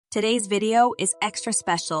Today's video is extra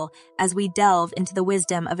special as we delve into the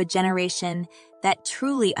wisdom of a generation that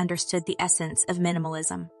truly understood the essence of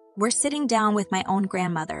minimalism. We're sitting down with my own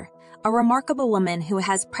grandmother, a remarkable woman who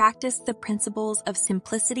has practiced the principles of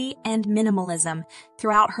simplicity and minimalism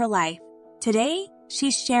throughout her life. Today,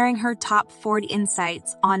 she's sharing her top 40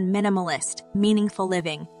 insights on minimalist, meaningful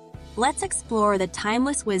living. Let's explore the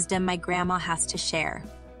timeless wisdom my grandma has to share.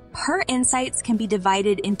 Her insights can be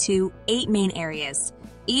divided into 8 main areas,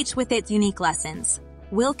 each with its unique lessons.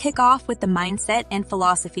 We'll kick off with the mindset and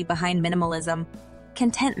philosophy behind minimalism.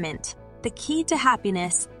 Contentment. The key to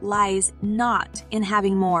happiness lies not in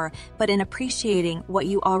having more, but in appreciating what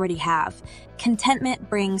you already have. Contentment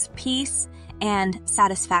brings peace and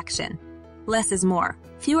satisfaction. Less is more.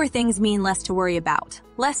 Fewer things mean less to worry about,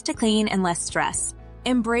 less to clean, and less stress.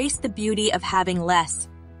 Embrace the beauty of having less.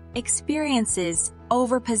 Experiences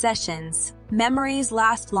over possessions. Memories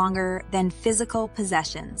last longer than physical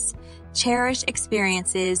possessions. Cherish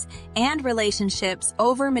experiences and relationships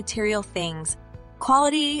over material things.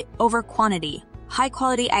 Quality over quantity.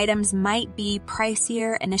 High-quality items might be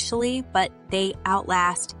pricier initially, but they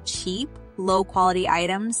outlast cheap, low-quality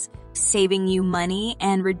items, saving you money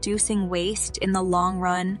and reducing waste in the long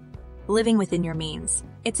run. Living within your means.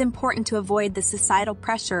 It's important to avoid the societal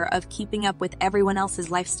pressure of keeping up with everyone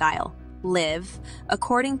else's lifestyle. Live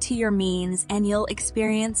according to your means and you'll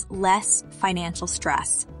experience less financial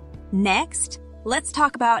stress. Next, let's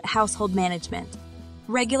talk about household management.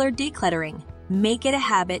 Regular decluttering. Make it a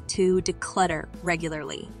habit to declutter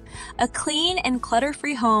regularly. A clean and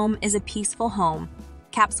clutter-free home is a peaceful home.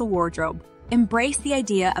 Capsule wardrobe. Embrace the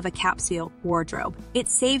idea of a capsule wardrobe. It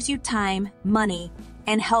saves you time, money,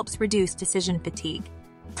 and helps reduce decision fatigue.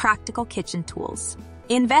 Practical kitchen tools.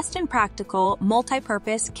 Invest in practical,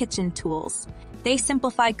 multi-purpose kitchen tools. They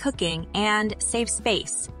simplify cooking and save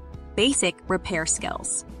space. Basic repair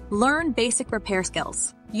skills. Learn basic repair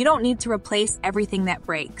skills. You don't need to replace everything that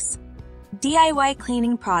breaks. DIY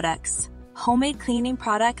cleaning products. Homemade cleaning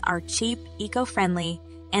products are cheap, eco-friendly,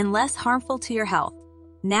 and less harmful to your health.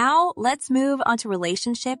 Now, let's move on to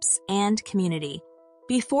relationships and community.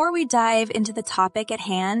 Before we dive into the topic at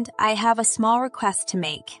hand, I have a small request to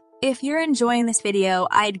make. If you're enjoying this video,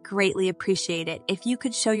 I'd greatly appreciate it if you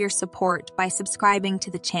could show your support by subscribing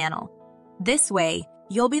to the channel. This way,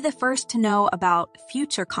 you'll be the first to know about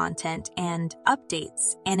future content and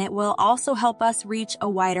updates, and it will also help us reach a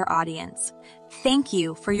wider audience. Thank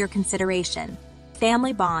you for your consideration.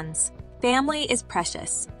 Family bonds. Family is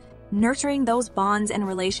precious. Nurturing those bonds and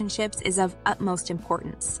relationships is of utmost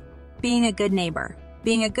importance. Being a good neighbor.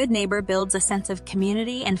 Being a good neighbor builds a sense of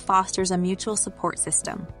community and fosters a mutual support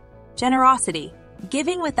system. Generosity.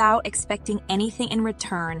 Giving without expecting anything in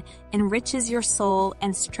return enriches your soul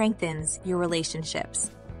and strengthens your relationships.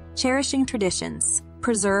 Cherishing traditions.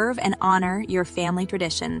 Preserve and honor your family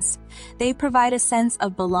traditions. They provide a sense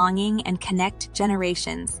of belonging and connect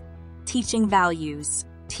generations. Teaching values.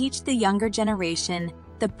 Teach the younger generation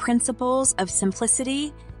the principles of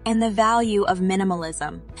simplicity and the value of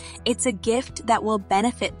minimalism. It's a gift that will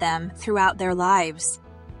benefit them throughout their lives.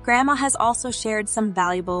 Grandma has also shared some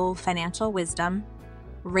valuable financial wisdom.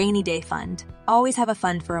 Rainy day fund. Always have a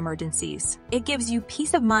fund for emergencies. It gives you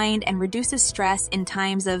peace of mind and reduces stress in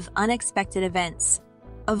times of unexpected events.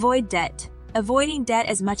 Avoid debt. Avoiding debt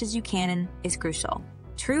as much as you can is crucial.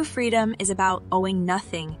 True freedom is about owing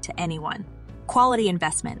nothing to anyone. Quality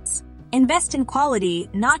investments. Invest in quality,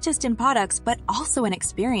 not just in products, but also in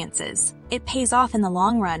experiences. It pays off in the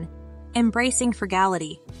long run. Embracing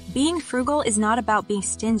frugality. Being frugal is not about being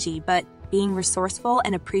stingy, but being resourceful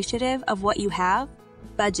and appreciative of what you have.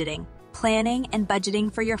 Budgeting. Planning and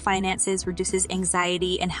budgeting for your finances reduces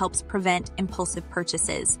anxiety and helps prevent impulsive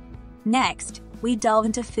purchases. Next, we delve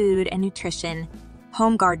into food and nutrition.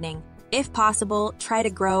 Home gardening. If possible, try to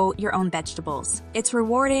grow your own vegetables. It's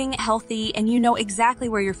rewarding, healthy, and you know exactly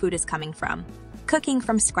where your food is coming from. Cooking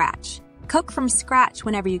from scratch. Cook from scratch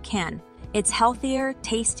whenever you can. It's healthier,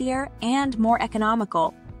 tastier, and more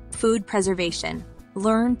economical. Food preservation.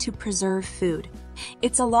 Learn to preserve food.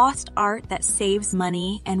 It's a lost art that saves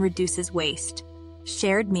money and reduces waste.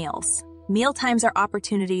 Shared meals. Mealtimes are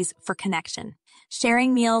opportunities for connection.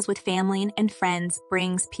 Sharing meals with family and friends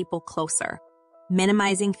brings people closer.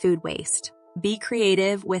 Minimizing food waste. Be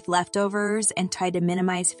creative with leftovers and try to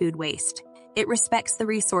minimize food waste. It respects the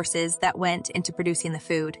resources that went into producing the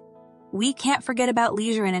food. We can't forget about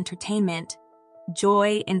leisure and entertainment.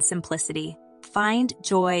 Joy in simplicity. Find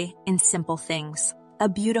joy in simple things. A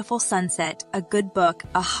beautiful sunset, a good book,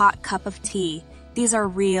 a hot cup of tea. These are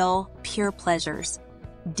real, pure pleasures.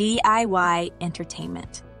 DIY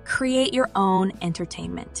entertainment. Create your own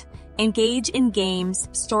entertainment. Engage in games,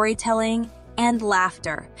 storytelling, and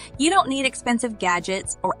laughter. You don't need expensive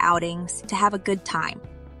gadgets or outings to have a good time.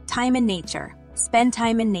 Time in nature. Spend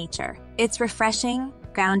time in nature. It's refreshing,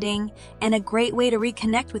 grounding, and a great way to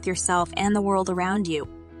reconnect with yourself and the world around you.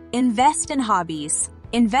 Invest in hobbies.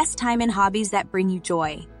 Invest time in hobbies that bring you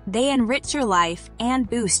joy. They enrich your life and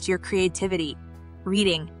boost your creativity.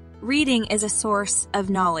 Reading. Reading is a source of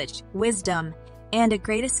knowledge, wisdom, and a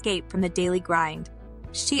great escape from the daily grind.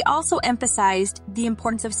 She also emphasized the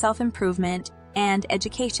importance of self-improvement and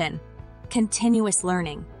education. Continuous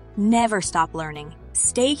learning. Never stop learning.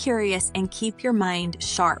 Stay curious and keep your mind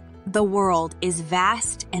sharp. The world is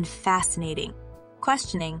vast and fascinating.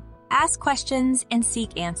 Questioning. Ask questions and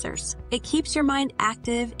seek answers. It keeps your mind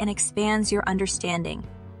active and expands your understanding.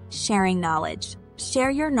 Sharing knowledge.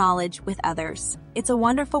 Share your knowledge with others. It's a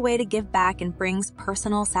wonderful way to give back and brings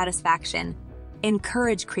personal satisfaction.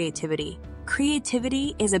 Encourage creativity.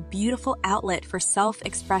 Creativity is a beautiful outlet for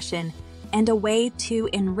self-expression and a way to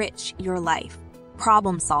enrich your life.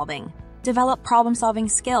 Problem solving. Develop problem-solving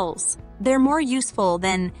skills. They're more useful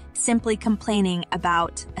than simply complaining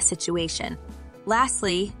about a situation.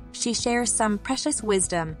 Lastly, she shares some precious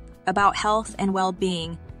wisdom about health and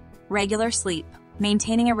well-being. Regular sleep.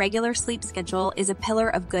 Maintaining a regular sleep schedule is a pillar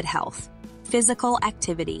of good health. Physical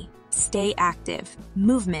activity. Stay active.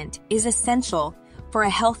 Movement is essential for a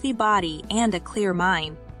healthy body and a clear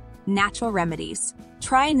mind. Natural remedies.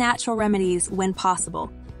 Try natural remedies when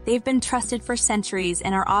possible. They've been trusted for centuries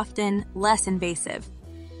and are often less invasive.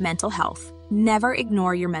 Mental health. Never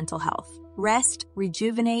ignore your mental health. Rest,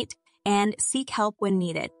 rejuvenate, and seek help when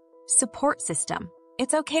needed. Support system.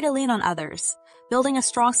 It's okay to lean on others. Building a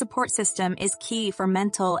strong support system is key for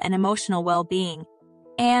mental and emotional well-being.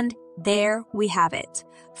 And there we have it.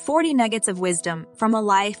 40 nuggets of wisdom from a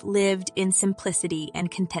life lived in simplicity and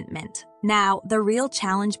contentment. Now, the real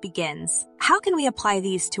challenge begins. How can we apply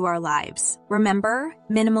these to our lives? Remember,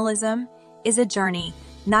 minimalism is a journey,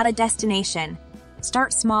 not a destination.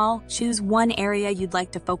 Start small, choose one area you'd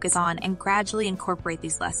like to focus on, and gradually incorporate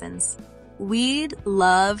these lessons. We'd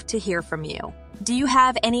love to hear from you. Do you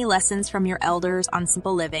have any lessons from your elders on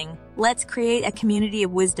simple living? Let's create a community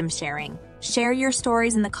of wisdom sharing. Share your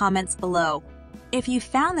stories in the comments below. If you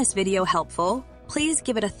found this video helpful, please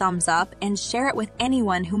give it a thumbs up and share it with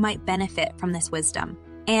anyone who might benefit from this wisdom.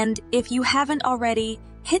 And if you haven't already,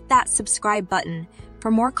 hit that subscribe button for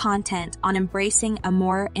more content on embracing a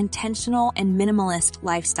more intentional and minimalist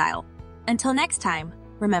lifestyle. Until next time,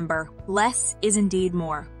 remember, less is indeed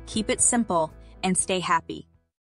more. Keep it simple and stay happy.